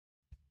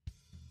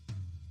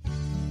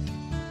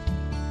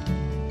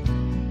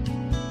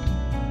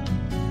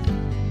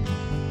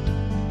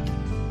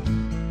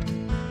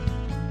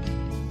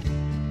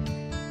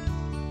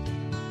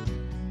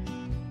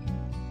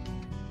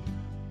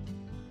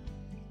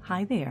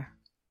Hi there,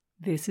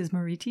 this is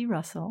Marie T.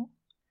 Russell.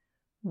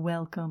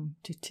 Welcome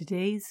to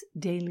today's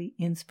Daily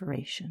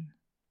Inspiration.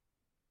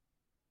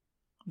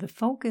 The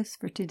focus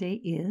for today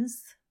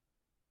is,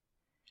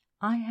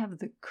 I have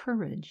the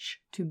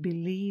courage to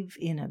believe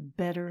in a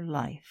better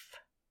life.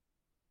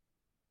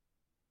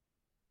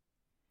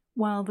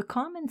 While the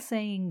common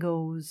saying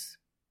goes,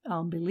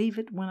 I'll believe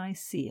it when I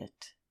see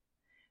it,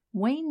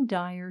 Wayne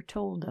Dyer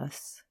told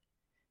us,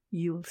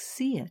 you'll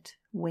see it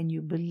when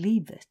you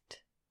believe it.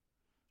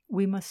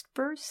 We must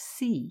first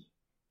see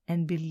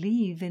and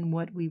believe in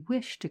what we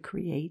wish to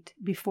create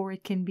before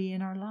it can be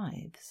in our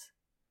lives.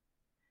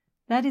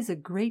 That is a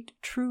great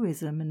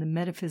truism in the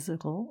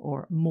metaphysical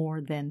or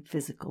more than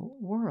physical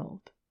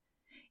world.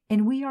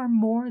 And we are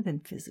more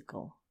than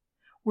physical.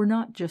 We're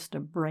not just a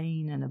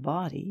brain and a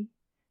body.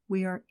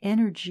 We are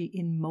energy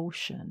in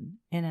motion,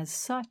 and as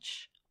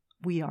such,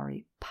 we are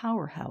a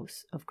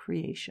powerhouse of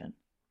creation.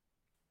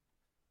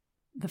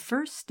 The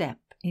first step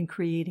in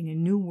creating a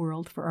new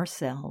world for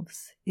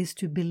ourselves is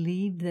to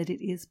believe that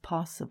it is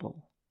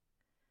possible.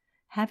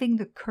 Having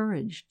the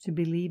courage to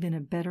believe in a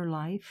better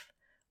life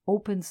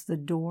opens the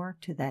door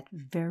to that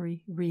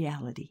very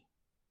reality.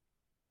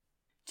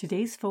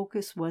 Today's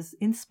focus was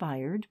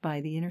inspired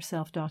by the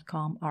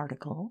InnerSelf.com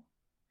article,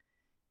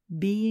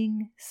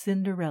 Being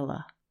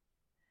Cinderella,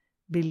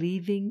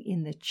 Believing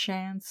in the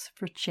Chance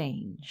for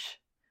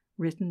Change,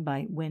 written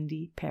by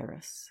Wendy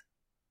Paris.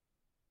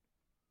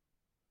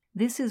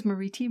 This is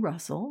Marie T.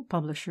 Russell,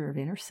 publisher of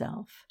Inner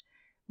Self,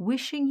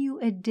 wishing you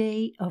a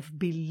day of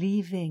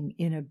believing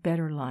in a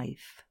better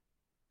life,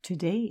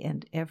 today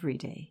and every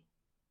day.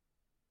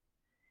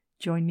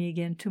 Join me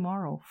again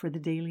tomorrow for the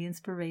daily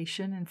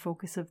inspiration and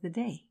focus of the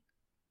day.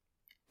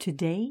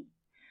 Today,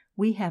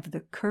 we have the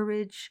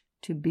courage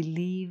to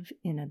believe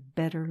in a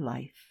better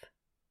life.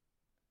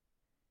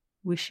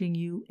 Wishing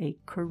you a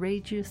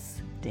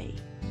courageous day.